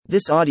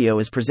This audio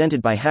is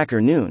presented by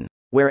Hacker Noon,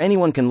 where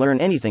anyone can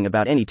learn anything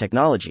about any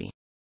technology.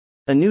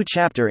 A new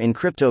chapter in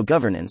crypto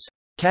governance,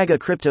 CAGA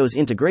Crypto's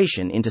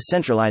integration into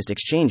centralized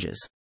exchanges.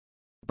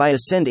 By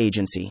Ascend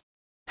Agency.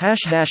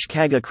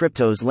 #CAGA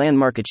Crypto's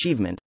landmark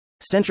achievement,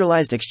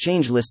 centralized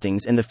exchange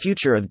listings and the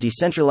future of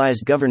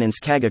decentralized governance.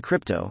 CAGA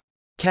Crypto,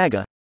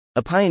 CAGA,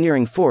 a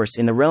pioneering force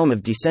in the realm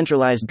of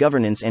decentralized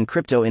governance and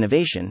crypto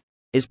innovation,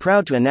 is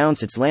proud to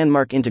announce its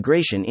landmark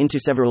integration into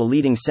several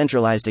leading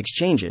centralized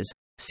exchanges,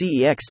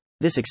 CEX.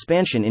 This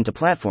expansion into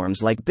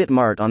platforms like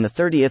Bitmart on the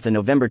 30th of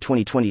November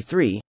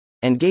 2023,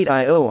 and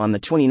Gate.io on the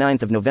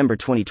 29th of November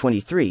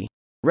 2023,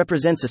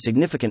 represents a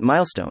significant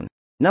milestone,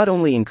 not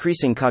only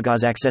increasing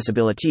CAGA's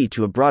accessibility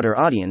to a broader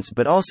audience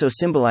but also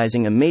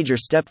symbolizing a major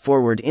step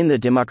forward in the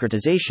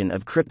democratization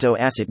of crypto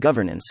asset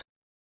governance.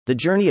 The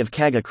journey of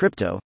CAGA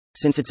Crypto,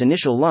 since its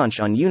initial launch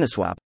on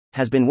Uniswap,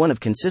 has been one of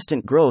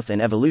consistent growth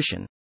and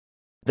evolution.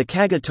 The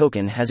CAGA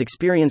token has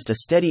experienced a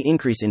steady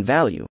increase in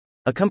value,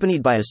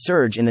 accompanied by a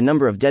surge in the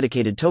number of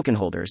dedicated token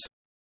holders.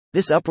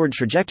 This upward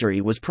trajectory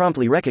was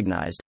promptly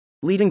recognized,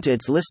 leading to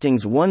its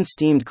listings on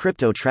esteemed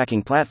crypto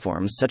tracking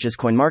platforms such as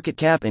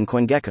CoinMarketCap and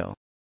CoinGecko.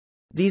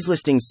 These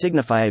listings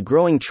signify a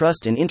growing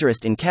trust and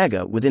interest in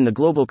CAGA within the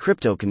global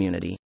crypto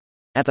community.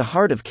 At the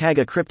heart of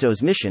CAGA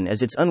Crypto's mission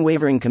is its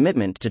unwavering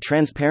commitment to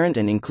transparent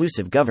and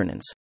inclusive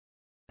governance.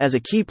 As a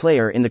key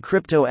player in the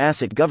Crypto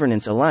Asset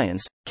Governance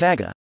Alliance,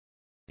 CAGA,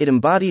 it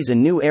embodies a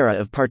new era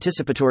of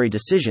participatory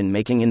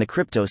decision-making in the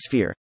crypto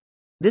sphere.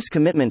 This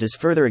commitment is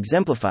further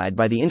exemplified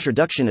by the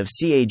introduction of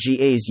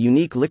CAGA's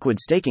unique liquid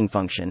staking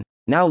function,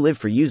 now live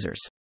for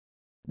users.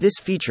 This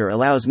feature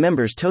allows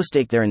members to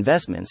stake their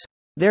investments,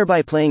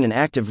 thereby playing an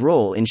active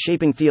role in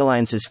shaping the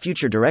Alliance's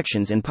future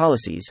directions and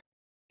policies.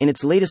 In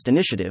its latest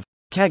initiative,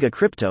 CAGA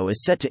Crypto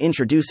is set to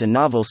introduce a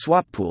novel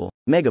swap pool,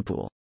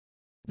 Megapool.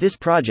 This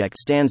project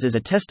stands as a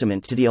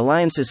testament to the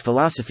Alliance's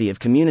philosophy of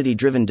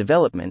community-driven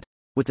development,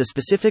 with the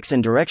specifics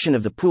and direction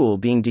of the pool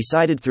being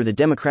decided through the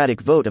democratic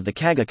vote of the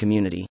CAGA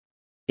community.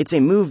 It's a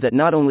move that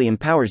not only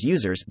empowers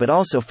users but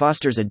also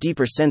fosters a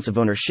deeper sense of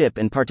ownership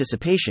and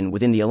participation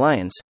within the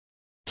Alliance.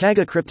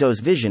 CAGA Crypto's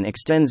vision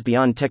extends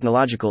beyond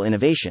technological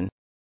innovation.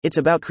 It's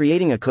about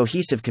creating a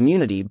cohesive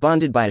community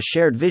bonded by a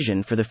shared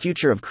vision for the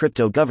future of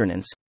crypto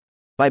governance.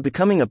 By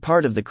becoming a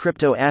part of the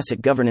Crypto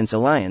Asset Governance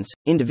Alliance,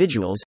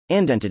 individuals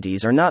and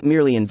entities are not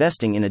merely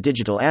investing in a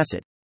digital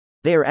asset.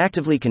 They are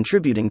actively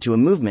contributing to a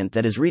movement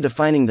that is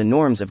redefining the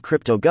norms of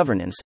crypto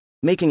governance,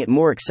 making it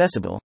more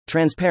accessible,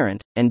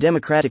 transparent, and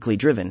democratically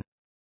driven.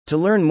 To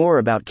learn more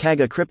about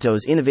CAGA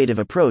Crypto's innovative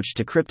approach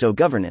to crypto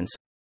governance,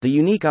 the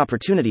unique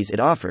opportunities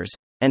it offers,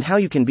 and how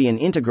you can be an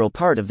integral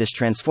part of this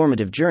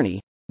transformative journey,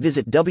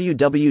 visit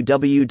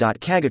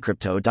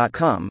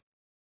www.cagacrypto.com.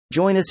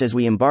 Join us as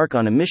we embark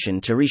on a mission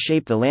to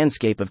reshape the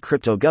landscape of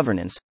crypto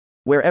governance,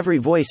 where every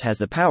voice has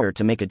the power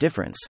to make a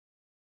difference.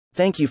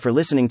 Thank you for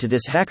listening to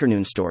this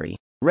HackerNoon story,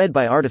 read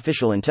by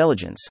Artificial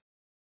Intelligence.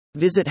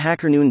 Visit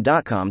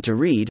hackernoon.com to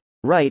read,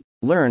 write,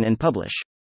 learn, and publish.